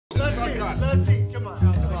Let's see, come on.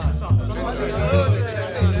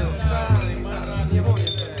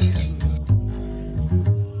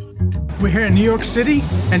 We're here in New York City,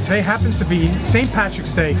 and today happens to be St.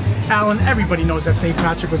 Patrick's Day. Alan, everybody knows that St.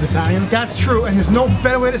 Patrick was Italian. That's true, and there's no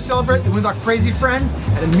better way to celebrate than with our crazy friends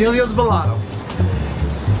at Emilio's Ballato.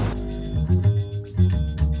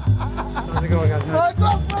 How's it going, guys? What's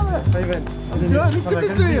up, brother? How you been? Good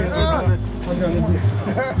to see you. How's it going?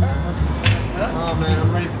 Oh, man,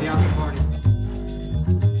 I'm ready for the after party.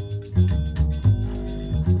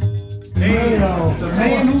 Hey, the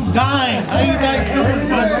man who dined. How you guys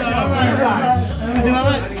doing? Everything all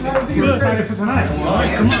right? Good. Excited for tonight. All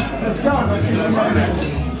right, come on. Let's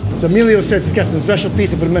go. So Emilio says he's got some special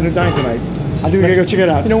pizza for the men who dine tonight. I think we gotta go check it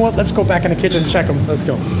out. You know what? Let's go back in the kitchen and check them. Let's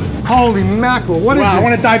go. Holy mackerel, what is this? I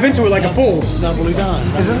want to dive into it like a fool. Napoli dine.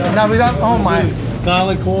 Is it Napoli dine? Oh my.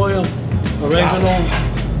 Garlic oil, oregano,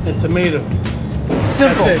 and tomato.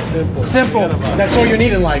 Simple. That's it. Simple. That's all you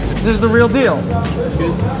need in life. This is the real deal.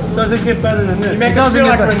 It doesn't get better than this. You make us feel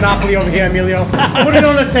like we're Napoli over here, Emilio. Put it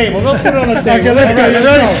on the table. Let's put it on the table. Okay, let's go. You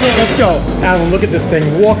ready? Let's go. Alan, look at this thing.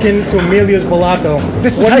 Walk into Emilio's Ballato.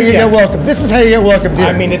 This is how you get welcome. This is how you get welcomed here.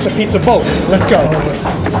 I mean, it's a pizza boat. Let's go.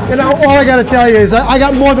 You know, all I gotta tell you is I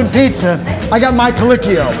got more than pizza. I got my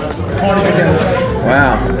Colicchio. Party begins.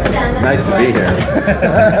 Wow. Nice to be here.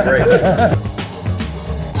 Great.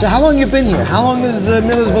 So how long you been here? How long has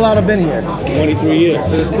Emilio's Ballato been here? 23 years.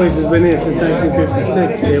 So this place has been here since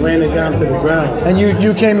 1956. They ran it down to the ground. And you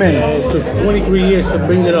came in? And it took 23 years to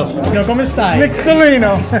bring it up. Come stai? Nick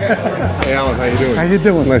Stellino. Hey Alan, how you doing? How you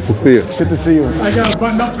doing? Nice to see you. Good to see you. I got a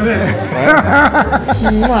button up for this.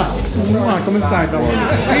 Come stai?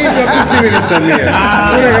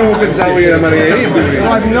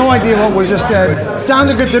 I have no idea what was just said.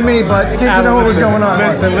 Sounded good to me, but seemed to know what was going on.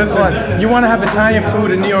 Listen. You want to have Italian food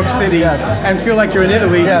in New York City and feel like you're in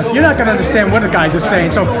Italy. Yes. You're not going to understand what the guys are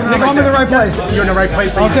saying. So I'm in the right place. You're in the right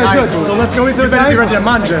place to eat Okay, Italian good. food. So let's go into You the better be dive. ready to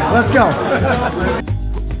mangia. Let's go.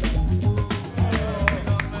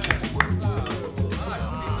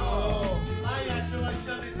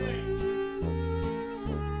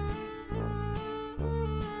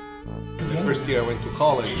 The first year I went to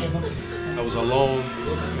college, I was alone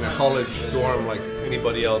in a college dorm like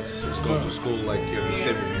anybody else who's going to school like here who's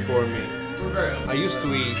living before me. I used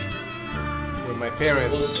to eat with my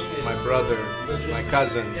parents, my brother, my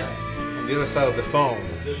cousins on the other side of the phone,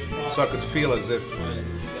 so I could feel as if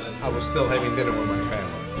I was still having dinner with my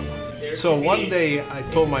family. So one day I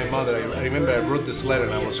told my mother, I remember I wrote this letter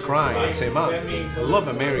and I was crying. I say, Mom, I love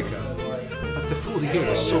America, but the food here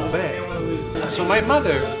is so bad. So my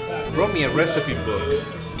mother wrote me a recipe book.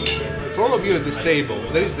 For all of you at this table,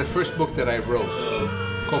 that is the first book that I wrote,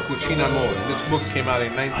 called Cucina Amore. This book came out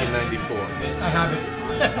in 1994. I have it.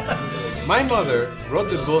 My mother wrote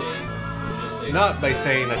the book not by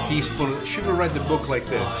saying a teaspoon. She would write the book like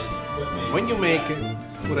this. When you make it,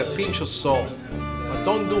 put a pinch of salt. But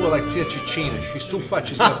don't do it like Zia Cicina. She's too fat,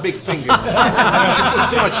 she's got big fingers. She puts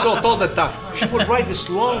too much salt all the time. She would write these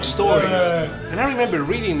long stories. And I remember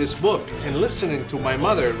reading this book and listening to my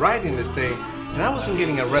mother writing this thing, and I wasn't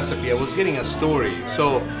getting a recipe, I was getting a story.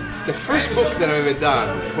 So the first book that I've ever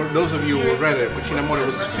done, for those of you who read it, Cucina Amore,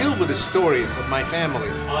 was filled with the stories of my family.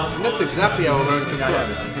 And that's exactly how I learned to cook.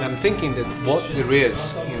 And I'm thinking that what there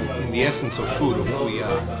is in the essence of food, of who we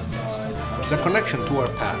are, is a connection to our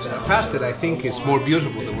past. A past that I think is more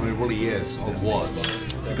beautiful than what it really is or was.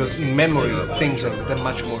 Because in memory, things are that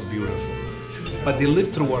much more beautiful. But they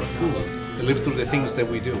live through our food. They live through the things that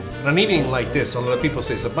we do. And an evening like this, a lot of people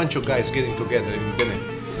say it's a bunch of guys getting together and dinner.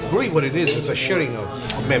 Really what it is a sharing of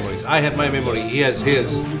memories. I have my memory, he has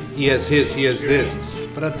his, he has his, he has this.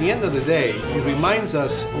 But at the end of the day, it reminds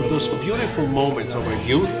us of those beautiful moments of our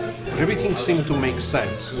youth, where everything seemed to make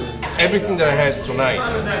sense. Everything that I had tonight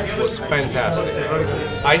was fantastic.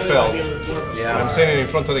 I felt, I'm saying it in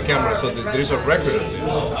front of the camera so that there is a record of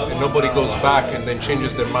this, and nobody goes back and then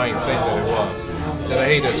changes their mind saying that it was. That I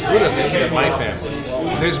ate as good as I ate at my family.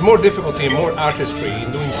 There's more difficulty and more artistry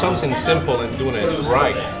in doing something simple and doing it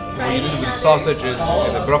right. When you did it with sausages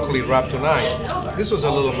and the broccoli wrap tonight, this was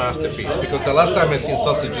a little masterpiece, because the last time I seen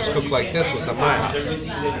sausages cooked like this was at my house.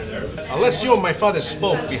 Unless you and my father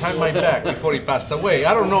spoke behind my back before he passed away,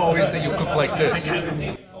 I don't know always that you cook like this.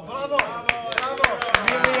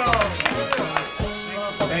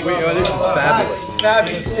 This is fabulous.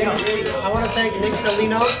 Fabulous. I want to thank Nick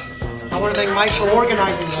Stellino. I want to thank Mike for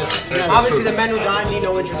organizing this. Obviously, the men who dine need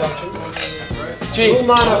no introduction.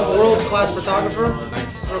 Manna, world-class photographer.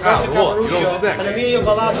 Roberto Caporuscio, and Emilio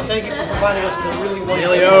Ballato, thank you for providing us with a really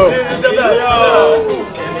wonderful... Emilio!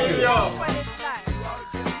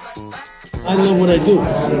 I I love what I do.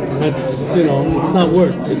 That's, you know, it's not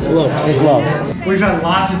work, it's love. It's love. We've had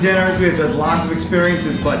lots of dinners, we've had lots of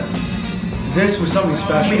experiences, but this was something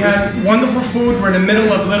special. We had wonderful food. We're in the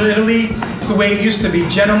middle of Little Italy, the way it used to be.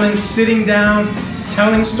 Gentlemen sitting down,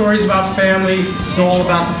 telling stories about family. This is all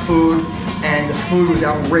about the food, and the food was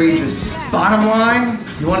outrageous. Bottom line,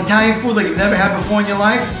 you want Italian food like you've never had before in your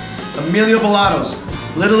life? Emilio Ballato's,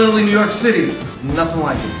 Little Italy, New York City. Nothing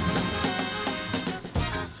like it.